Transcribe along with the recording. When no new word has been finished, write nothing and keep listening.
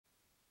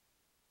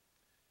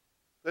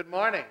Good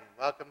morning.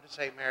 Welcome to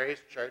St.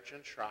 Mary's Church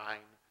and Shrine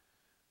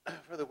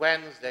for the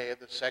Wednesday of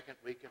the second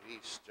week of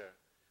Easter.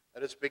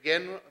 Let us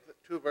begin with the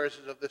 2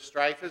 verses of "The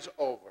Strife is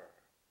Over."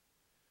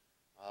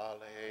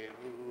 Alleluia,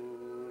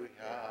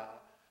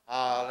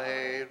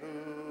 alleluia,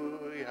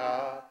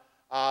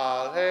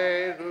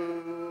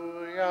 alleluia.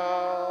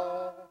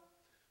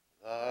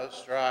 The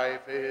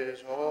strife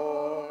is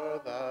o'er,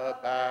 the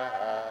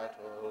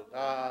battle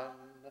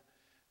done.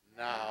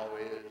 Now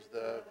is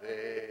the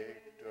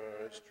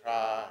victor's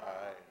triumph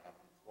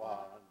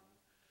won.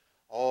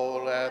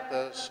 Oh, let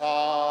the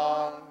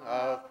song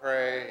of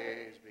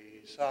praise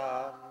be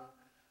sung.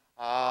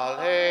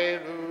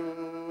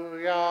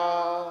 Alleluia,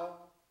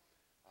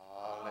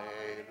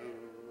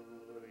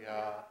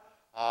 alleluia,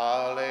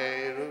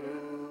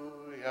 alleluia,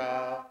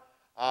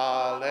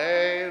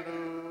 alleluia.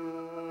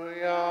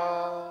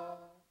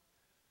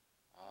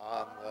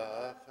 On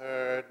the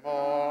third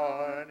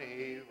morn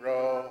he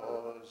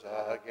rose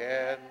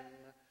again,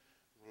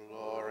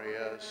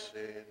 glorious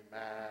in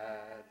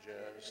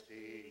majesty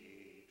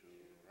to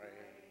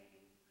reign.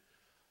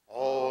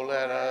 Oh,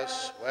 let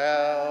us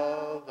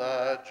swell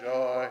the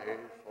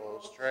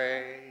joyful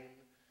strain.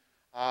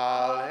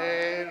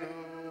 Alleluia.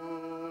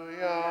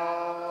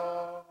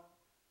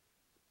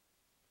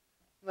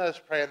 Let us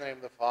pray in the name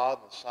of the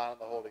Father, and the Son,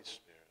 and the Holy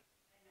Spirit.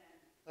 Amen.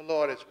 The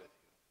Lord is with you.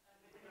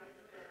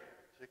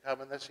 As we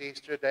come in this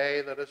Easter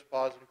day, let us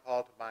pause and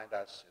call to mind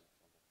our sinfulness.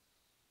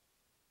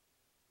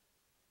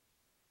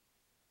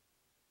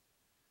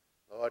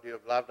 Lord, you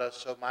have loved us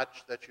so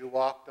much that you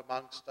walked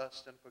amongst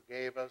us and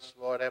forgave us.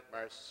 Lord, have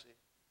mercy.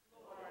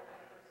 Lord, have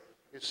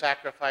mercy. You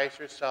sacrificed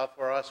yourself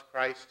for us.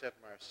 Christ, have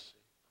mercy.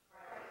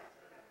 Christ, have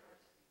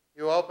mercy.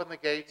 You open the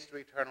gates to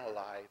eternal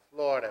life.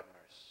 Lord, have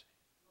mercy.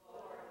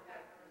 Lord,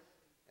 have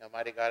mercy.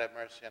 Almighty God, have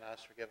mercy on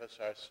us, forgive us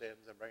our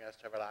sins, and bring us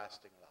to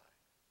everlasting life.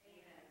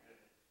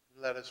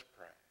 Let us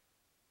pray.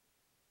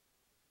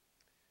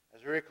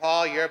 As we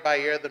recall year by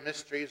year the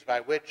mysteries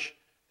by which,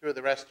 through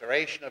the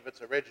restoration of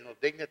its original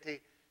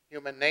dignity,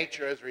 human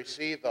nature has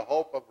received the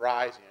hope of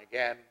rising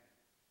again,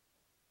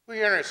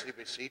 we earnestly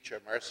beseech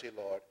your mercy,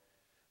 Lord,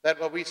 that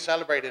what we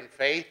celebrate in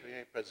faith we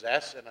may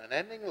possess an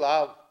unending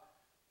love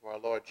for our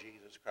Lord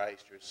Jesus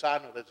Christ, your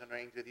Son, who lives and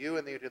reigns with you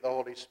in the unity of the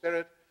Holy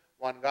Spirit,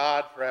 one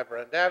God, forever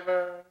and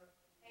ever.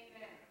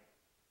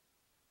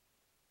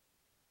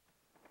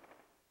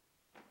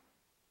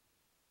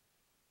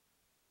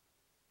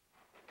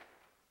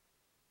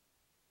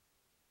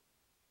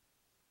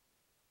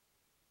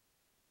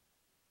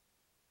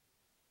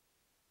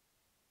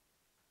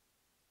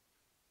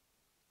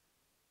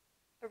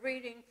 A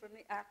reading from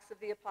the Acts of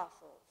the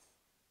Apostles.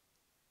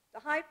 The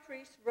high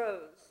priest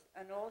rose,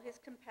 and all his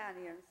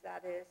companions,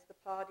 that is, the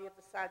party of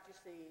the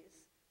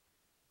Sadducees,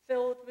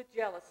 filled with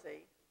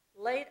jealousy,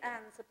 laid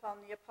hands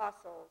upon the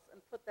apostles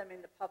and put them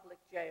in the public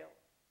jail.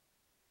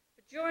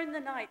 But during the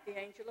night the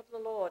angel of the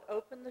Lord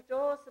opened the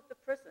doors of the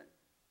prison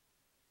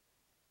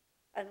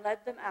and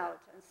led them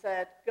out and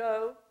said,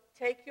 "Go,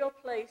 take your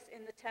place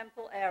in the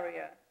temple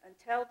area and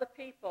tell the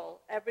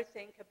people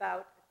everything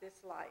about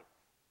this life."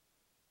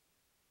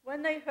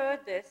 When they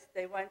heard this,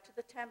 they went to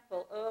the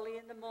temple early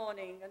in the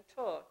morning and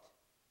taught.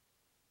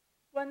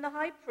 When the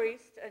high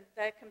priest and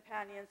their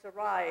companions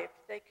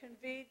arrived, they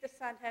convened the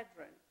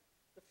Sanhedrin,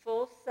 the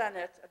full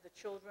Senate of the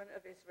children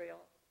of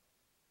Israel.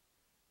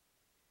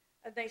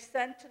 And they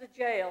sent to the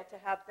jail to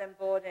have them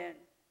brought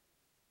in.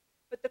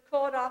 But the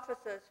court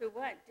officers who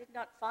went did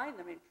not find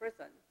them in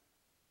prison,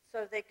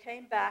 so they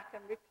came back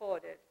and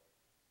reported,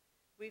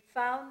 "We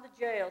found the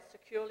jail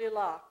securely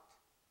locked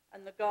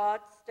and the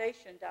guards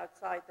stationed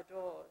outside the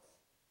doors.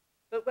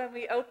 But when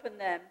we opened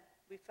them,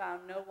 we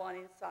found no one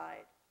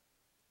inside."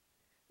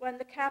 When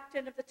the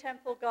captain of the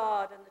temple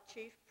guard and the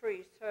chief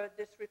priests heard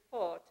this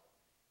report,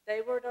 they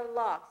were at a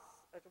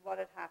loss at what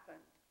had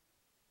happened,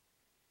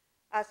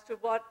 as to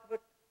what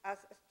was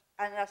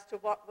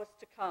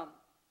to come.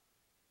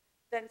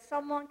 Then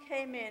someone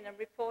came in and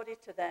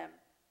reported to them,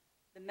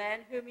 "The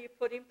men whom you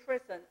put in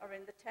prison are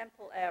in the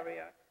temple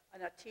area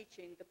and are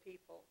teaching the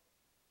people."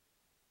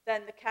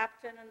 Then the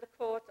captain and the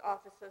court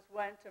officers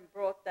went and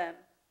brought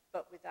them,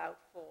 but without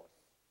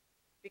force,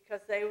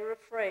 because they were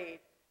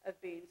afraid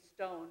of being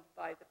stoned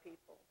by the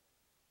people.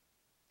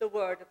 The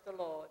word of the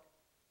Lord.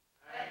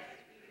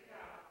 Thanks be to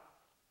God.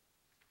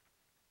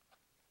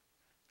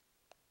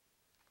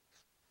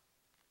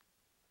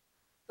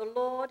 The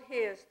Lord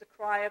hears the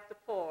cry of the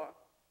poor.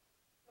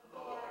 The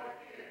Lord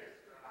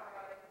hears the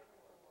cry of the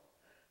poor.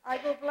 I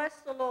will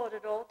bless the Lord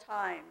at all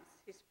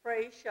times. His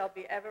praise shall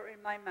be ever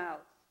in my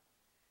mouth.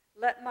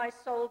 Let my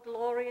soul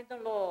glory in the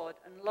Lord,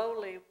 and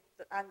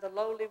the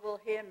lowly will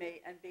hear me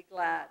and be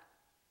glad.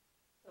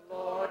 The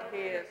Lord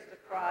hears the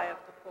cry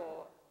of the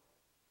poor.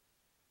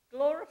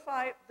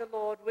 Glorify the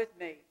Lord with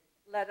me.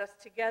 Let us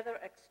together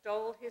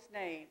extol his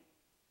name.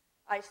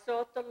 I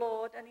sought the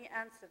Lord, and he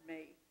answered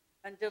me,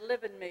 and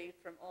delivered me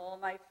from all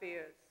my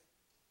fears.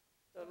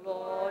 The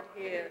Lord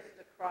hears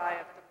the cry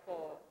of the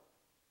poor.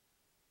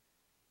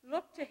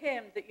 Look to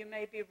him that you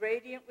may be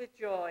radiant with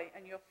joy,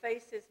 and your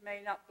faces may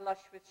not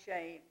blush with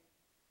shame.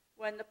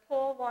 When the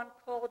poor one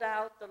called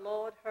out, the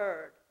Lord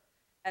heard,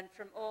 and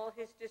from all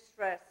his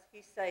distress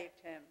he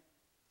saved him.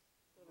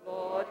 The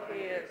Lord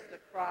hears the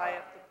cry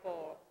of the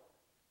poor.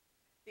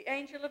 The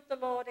angel of the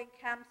Lord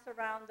encamps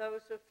around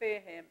those who fear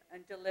him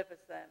and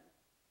delivers them.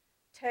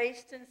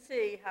 Taste and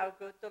see how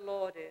good the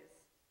Lord is.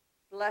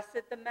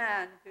 Blessed the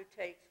man who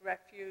takes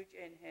refuge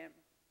in him.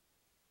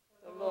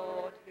 The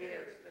Lord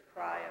hears the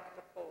cry of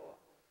the poor.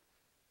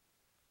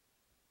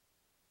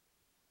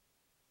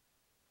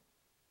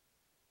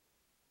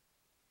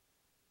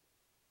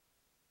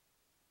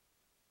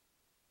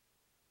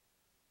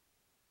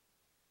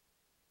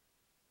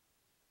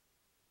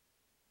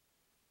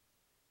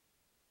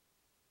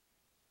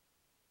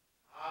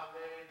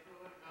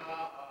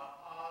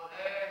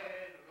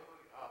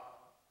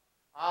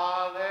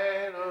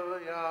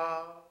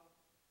 Hallelujah.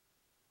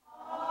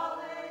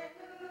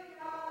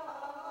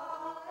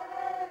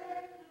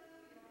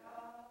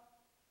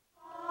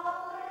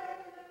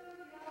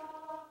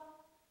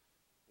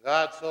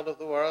 God so loved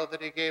the world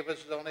that he gave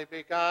us his only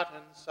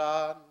begotten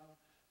Son,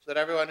 so that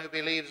everyone who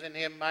believes in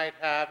him might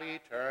have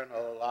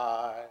eternal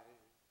life.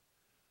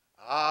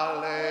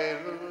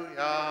 Alleluia,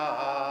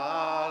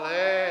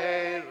 alleluia,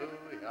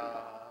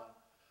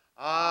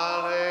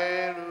 alleluia.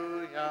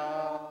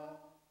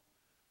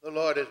 The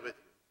Lord is with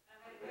you.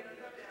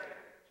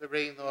 To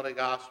read the Holy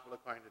Gospel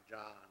according to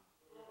John.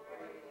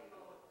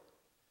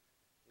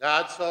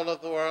 God so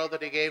loved the world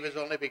that he gave his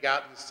only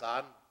begotten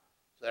Son,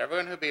 so that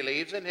everyone who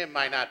believes in him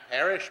might not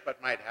perish,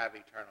 but might have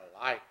eternal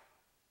life.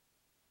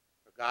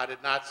 For God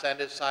did not send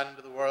his Son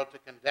into the world to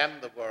condemn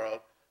the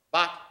world,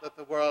 but that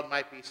the world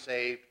might be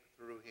saved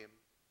through him.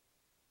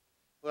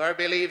 Whoever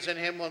believes in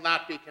him will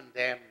not be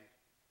condemned.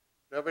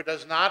 Whoever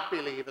does not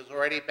believe has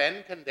already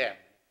been condemned,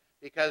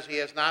 because he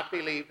has not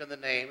believed in the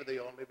name of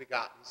the only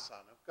begotten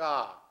Son of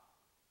God.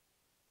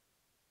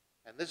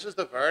 And this is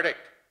the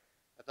verdict,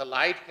 that the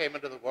light came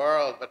into the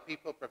world, but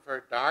people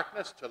preferred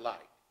darkness to light,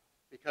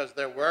 because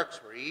their works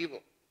were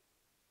evil.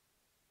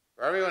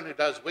 For everyone who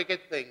does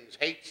wicked things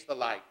hates the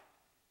light,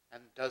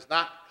 and does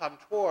not come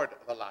toward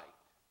the light,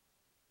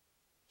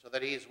 so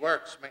that his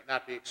works may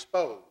not be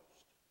exposed.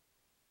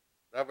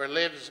 Whoever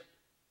lives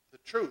the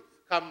truth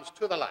comes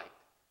to the light,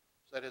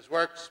 so that his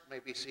works may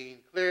be seen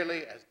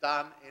clearly as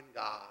done in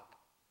God.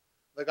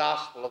 The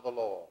Gospel of the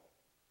Lord.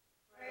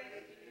 Praise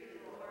to you,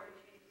 Lord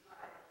Jesus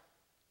Christ.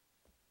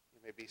 You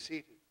may be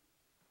seated.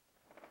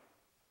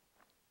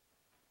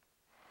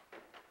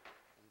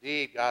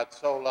 Indeed, God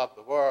so loved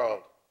the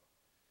world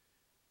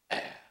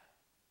that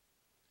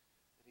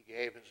he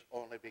gave his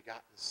only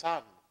begotten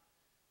Son.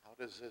 How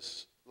does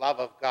this love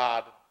of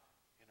God,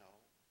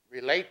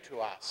 relate to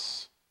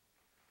us?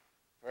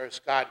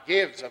 First, God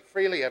gives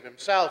freely of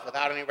himself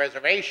without any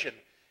reservation.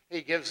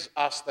 He gives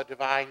us the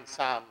divine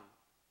Son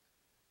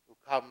who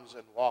comes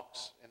and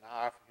walks in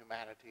our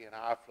humanity, in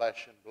our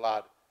flesh and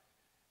blood.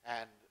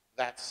 And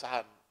that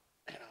Son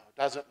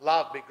doesn't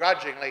love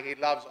begrudgingly. He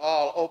loves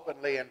all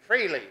openly and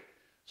freely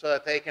so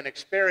that they can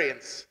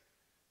experience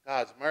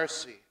God's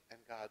mercy and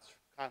God's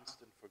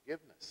constant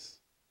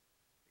forgiveness,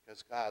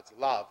 because God's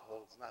love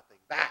holds nothing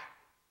back.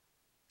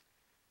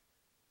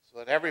 So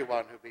that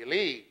everyone who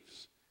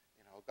believes,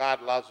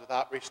 God loves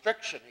without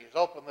restriction. He's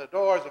opened the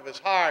doors of his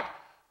heart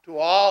to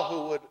all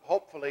who would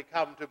hopefully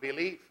come to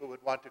belief, who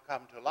would want to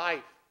come to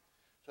life,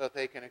 so that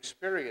they can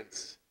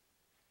experience,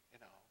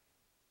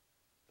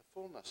 the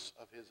fullness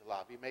of his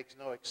love. He makes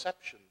no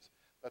exceptions,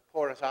 but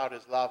pours out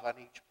his love on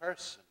each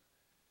person.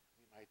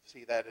 We might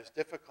see that as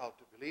difficult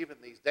to believe in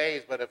these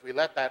days, but if we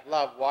let that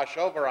love wash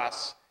over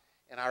us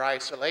in our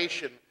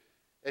isolation,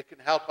 it can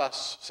help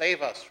us,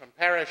 save us from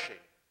perishing.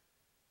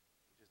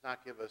 He does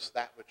not give us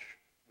that which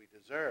we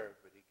deserve,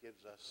 but he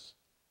gives us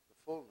the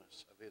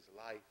fullness of his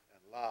life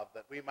and love,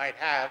 that we might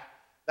have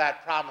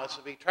that promise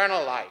of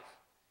eternal life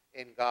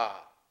in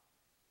God,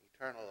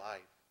 eternal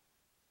life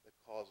that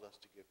calls us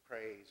to give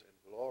praise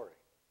and glory.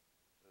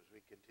 So as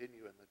we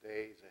continue in the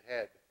days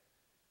ahead,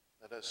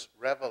 let us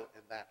revel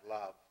in that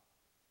love,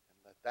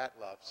 and let that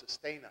love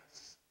sustain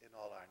us in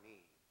all our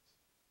needs.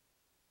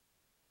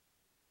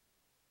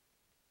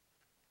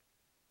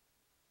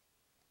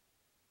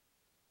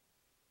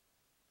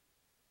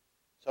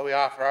 So we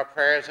offer our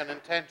prayers and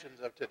intentions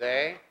of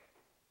today.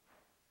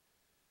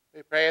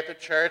 We pray at the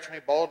church, we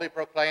boldly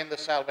proclaim the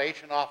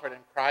salvation offered in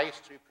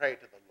Christ. We pray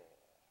to the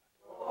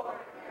Lord.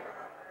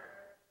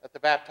 That the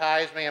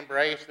baptized may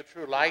embrace the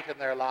true light in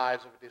their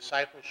lives of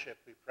discipleship.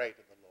 We pray to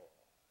the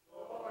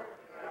Lord.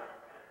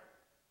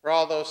 For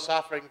all those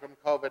suffering from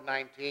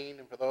COVID-19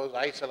 and for those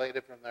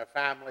isolated from their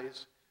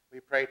families, we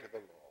pray to the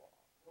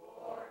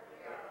Lord.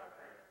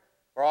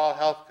 For all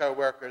healthcare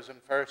workers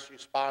and first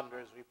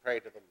responders, we pray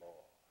to the Lord.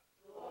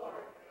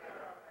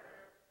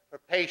 For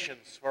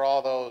patience for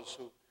all those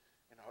who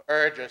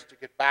urge us to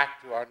get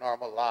back to our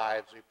normal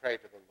lives, we pray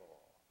to the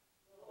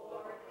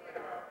Lord.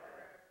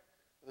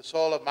 For the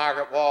soul of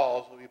Margaret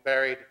Walls, who will be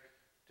buried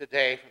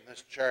today from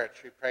this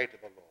church, we pray to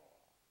the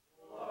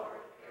Lord.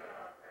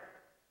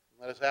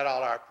 Let us add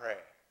all our prayers.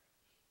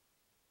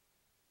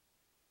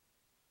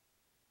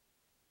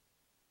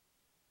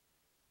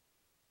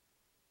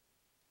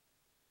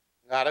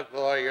 God of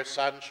glory, your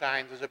Son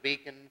shines as a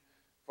beacon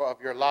of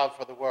your love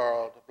for the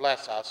world.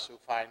 Bless us who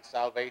find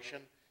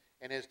salvation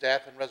in his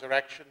death and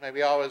resurrection. May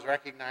we always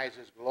recognize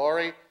his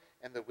glory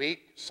in the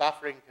weak,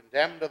 suffering,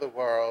 condemned of the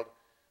world.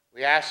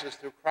 We ask this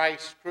through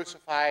Christ,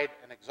 crucified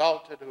and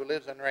exalted, who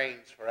lives and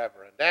reigns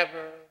forever and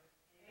ever.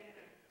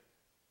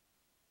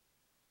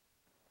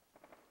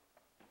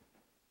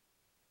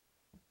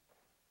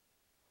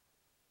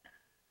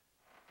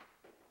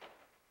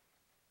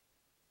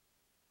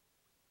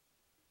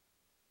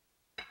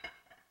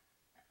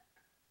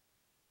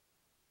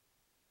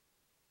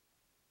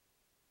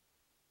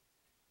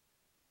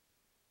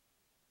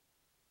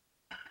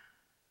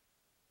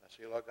 Bless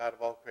you, Lord God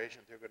of all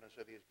creation, through goodness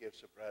of these gifts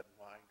of bread and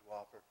wine to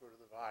offer fruit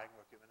of the vine,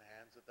 work given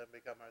hands, that then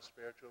become our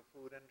spiritual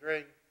food and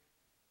drink.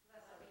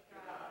 Blessed be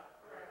God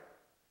forever.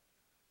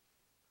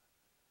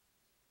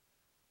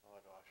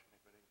 Lord, wash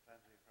iniquity and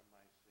cleanse me from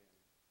my sin.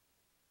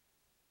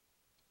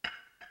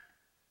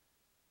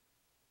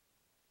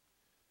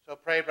 So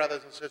pray,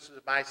 brothers and sisters,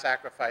 that my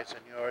sacrifice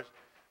and yours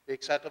be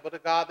acceptable to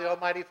God, the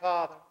Almighty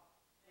Father.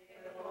 May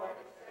the Lord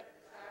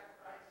accept the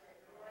sacrifice at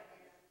your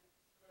hands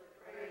for the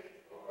praise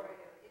and glory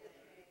of his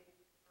name,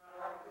 for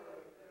our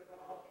good and good of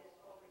all his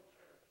holy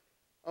church.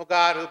 O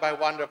God, who by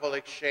wonderful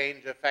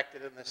exchange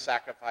effected in this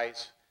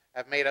sacrifice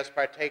have made us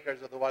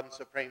partakers of the one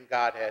supreme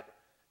Godhead,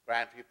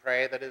 grant, we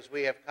pray, that as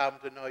we have come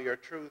to know your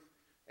truth,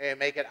 may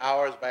make it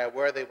ours by a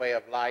worthy way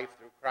of life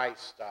through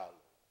Christ our Lord.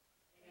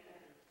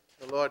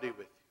 Amen. The Lord be with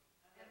you.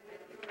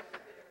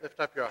 Lift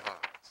up your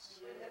hearts.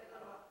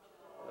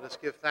 Let us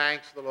give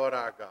thanks to the Lord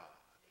our God.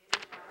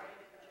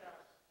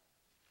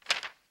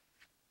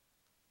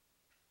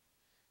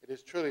 It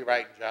is truly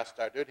right and just,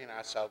 our duty and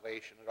our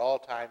salvation, at all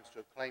times to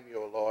acclaim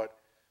you, O Lord,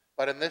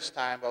 but in this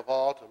time of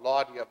all to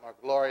laud you more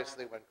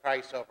gloriously when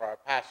Christ over our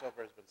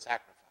Passover has been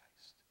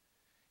sacrificed.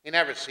 He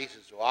never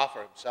ceases to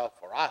offer himself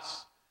for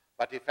us,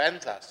 but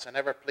defends us and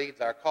ever pleads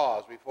our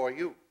cause before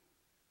you.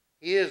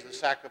 He is the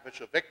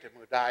sacrificial victim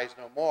who dies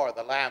no more,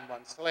 the Lamb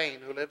once slain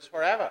who lives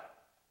forever.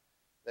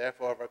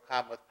 Therefore,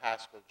 overcome with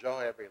paschal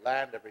joy, every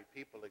land, every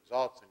people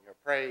exalts in your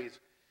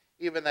praise.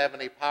 Even the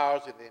heavenly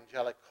powers of the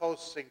angelic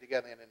hosts sing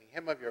together in any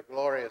hymn of your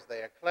glory as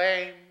they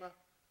acclaim,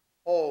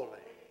 Holy,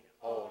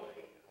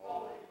 holy,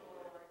 holy,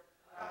 Lord,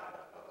 God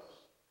of hosts.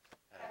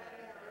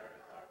 Heaven and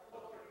earth are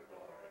full of your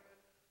glory.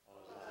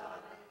 Hosanna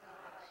in the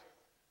highest.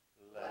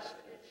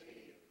 Blessed is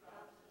he who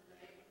comes in the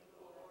name of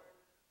the Lord.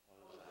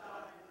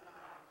 Hosanna in the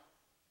highest.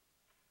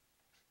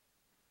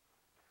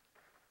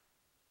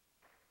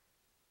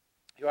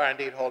 You are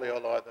indeed holy, O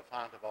Lord, the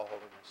fount of all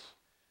holiness.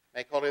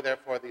 Make holy,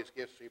 therefore, these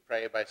gifts, we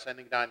pray, by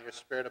sending down your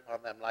Spirit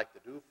upon them like the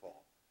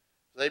dewfall,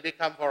 so they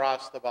become for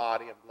us the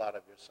body and blood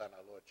of your Son,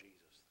 our Lord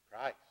Jesus the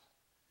Christ.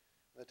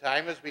 When the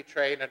time was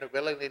betrayed, and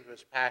willingly into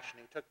his passion,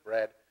 he took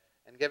bread,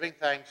 and giving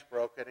thanks,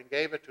 broke it, and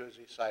gave it to his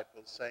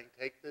disciples, saying,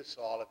 Take this,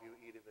 all of you,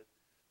 eat of it,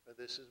 for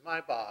this is my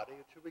body,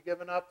 which will be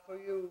given up for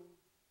you.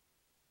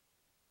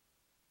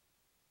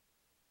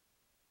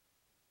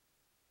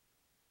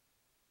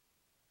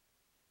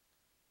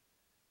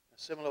 In a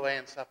similar way,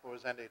 in supper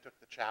was ended, he took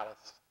the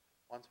chalice.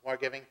 Once more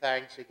giving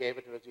thanks, he gave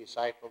it to his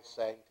disciples,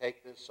 saying,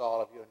 Take this, all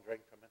of you, and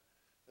drink from it.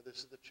 For this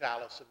is the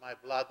chalice of my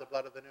blood, the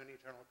blood of the new and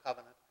eternal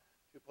covenant,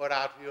 to be poured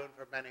out for you and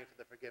for many for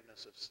the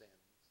forgiveness of sins.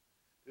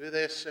 Do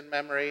this in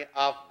memory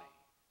of me.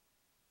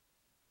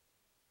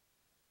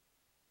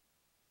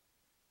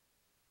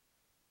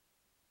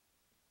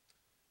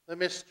 The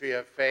mystery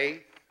of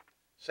faith.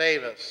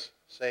 Save us,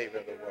 Savior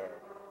of the world.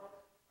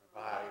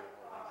 By your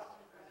holy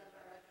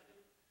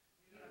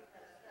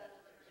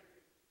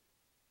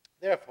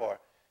Therefore,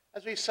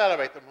 as we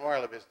celebrate the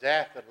memorial of his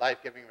death and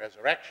life-giving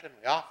resurrection,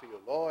 we offer you,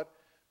 Lord,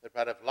 the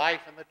bread of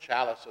life and the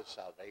chalice of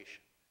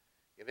salvation.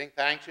 Giving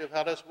thanks, you have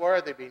held us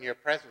worthy, be in your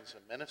presence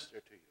and minister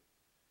to you.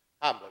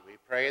 Humbly we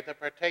pray that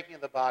partaking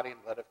of the body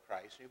and blood of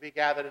Christ, you be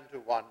gathered into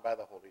one by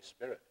the Holy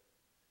Spirit.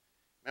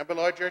 Remember,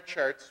 Lord, your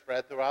church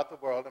spread throughout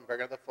the world and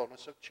bring her the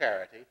fullness of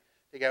charity,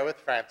 together with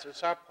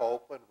Francis, our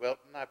Pope, and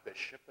Wilton, our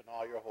Bishop, and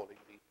all your holy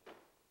people.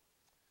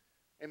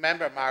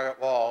 Remember Margaret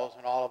Walls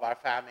and all of our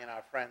family and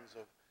our friends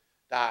who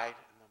died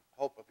in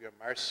the hope of your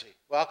mercy.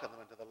 Welcome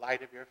them into the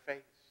light of your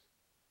face.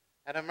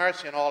 And have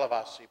mercy on all of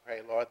us, we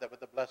pray, Lord, that with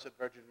the Blessed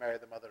Virgin Mary,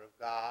 the Mother of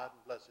God,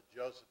 and Blessed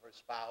Joseph, her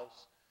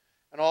spouse,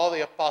 and all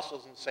the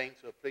apostles and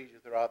saints who have pleased you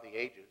throughout the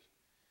ages,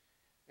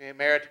 we may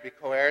merit to be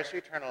co-heirs to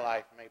eternal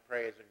life, and may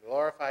praise and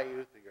glorify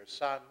you through your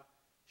Son,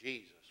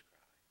 Jesus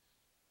Christ.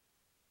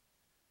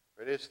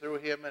 For it is through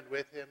him and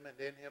with him and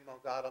in him, O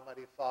God,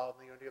 Almighty Father,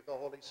 in the unity of the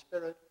Holy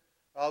Spirit,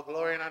 all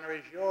glory and honor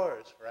is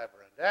yours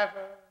forever and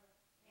ever.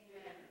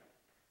 Amen.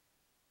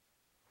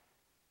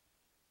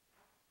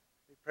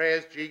 We pray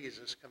as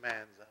Jesus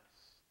commands us.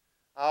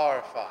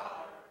 Our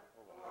Father,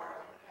 who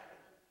art in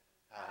heaven,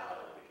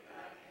 hallowed be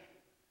thy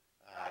name.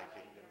 Thy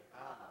kingdom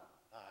come,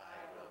 thy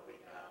will be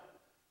done,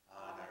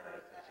 on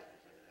earth as it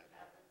is in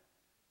heaven.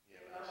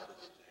 Give us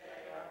this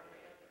day our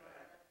daily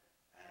bread,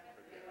 and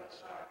forgive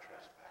us our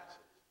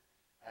trespasses,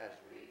 as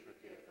we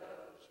forgive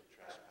those who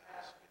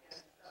trespass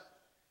against us.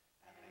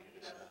 And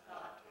lead us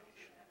not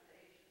into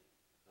temptation,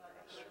 but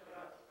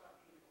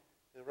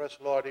Deliver us,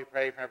 Lord, we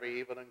pray, from every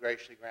evil, and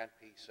graciously grant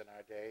peace in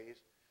our days,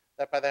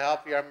 that by the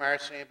help of your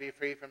mercy we be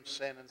free from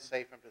sin and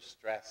safe from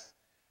distress,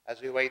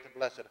 as we wait the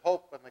blessed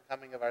hope and the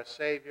coming of our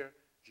Savior,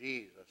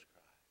 Jesus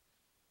Christ.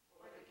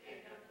 For the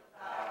kingdom, the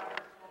power, and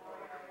the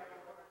glory are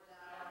yours,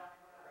 now and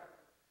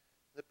forever.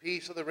 The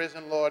peace of the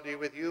risen Lord be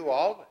with you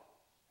always.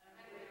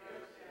 And with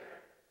your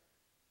spirit.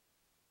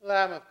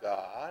 Lamb of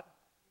God,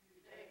 You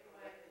take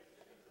away the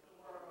sins of the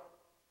world,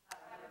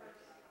 have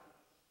mercy on us.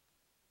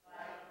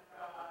 Lamb of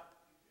God,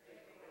 you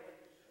take away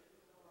the sins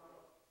of the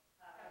world,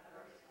 have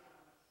mercy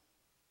on us.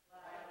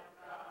 Lamb of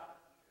God,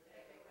 you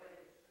take away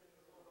the sins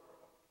of the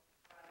world,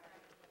 have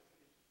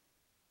mercy on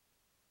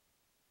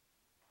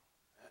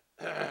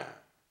us.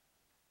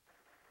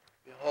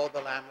 behold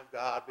the Lamb of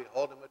God,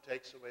 behold him who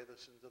takes away the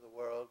sins of the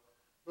world.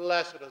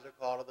 Blessed is the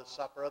call of the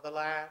supper of the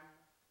Lamb.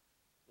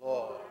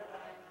 Lord,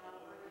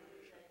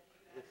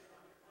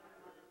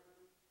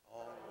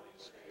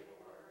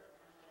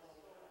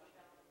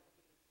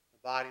 the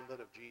body and blood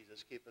of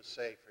Jesus keep us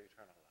safe for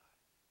eternal life.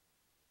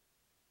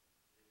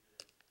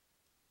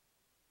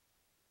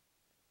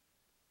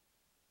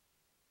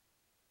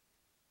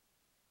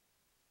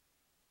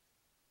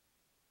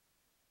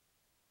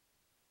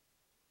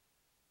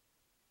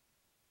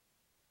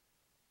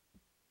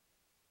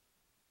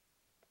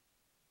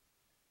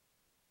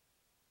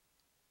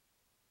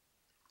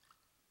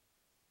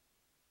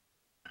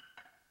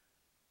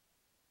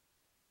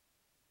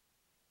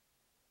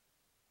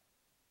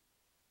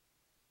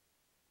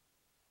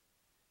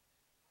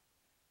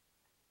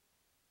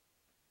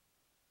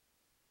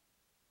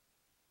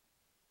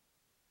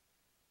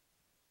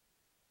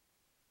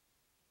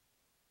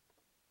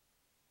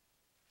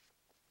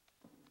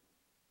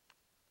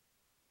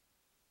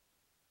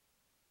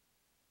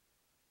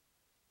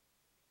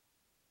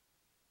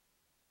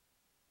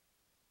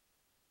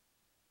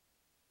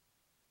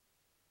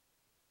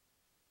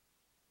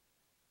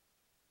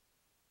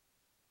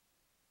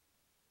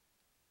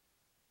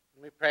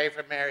 We pray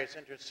for Mary's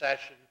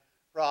intercession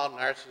for all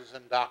nurses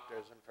and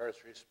doctors and first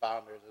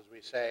responders as we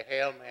say,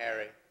 Hail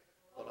Mary,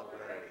 full of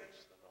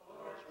grace, the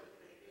Lord is with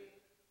thee.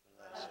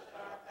 Blessed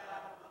art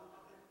thou among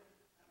women,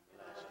 and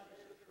blessed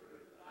is the fruit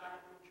of thy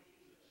womb,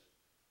 Jesus.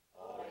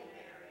 Holy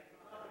Mary,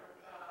 Mother of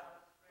God,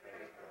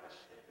 pray for us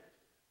sinners,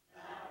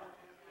 now and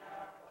at the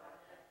hour of our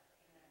death.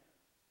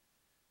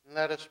 Amen.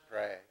 Let us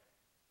pray.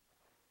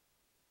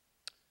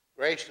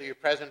 Graciously you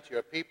present to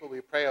your people,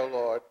 we pray, O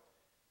Lord,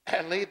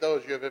 and lead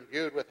those you have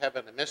imbued with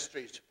heaven and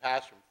mysteries to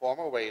pass from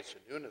former ways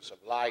to newness of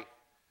life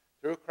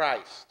through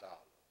Christ our Lord.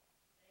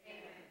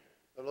 Amen.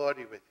 The Lord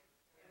be with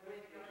you. And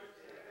with your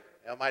spirit.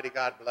 May Almighty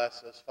God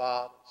bless us,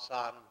 Father,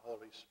 Son, and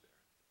Holy Spirit.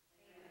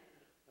 Amen.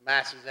 The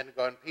Mass is then to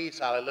go in peace.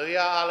 Alleluia,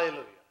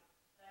 alleluia.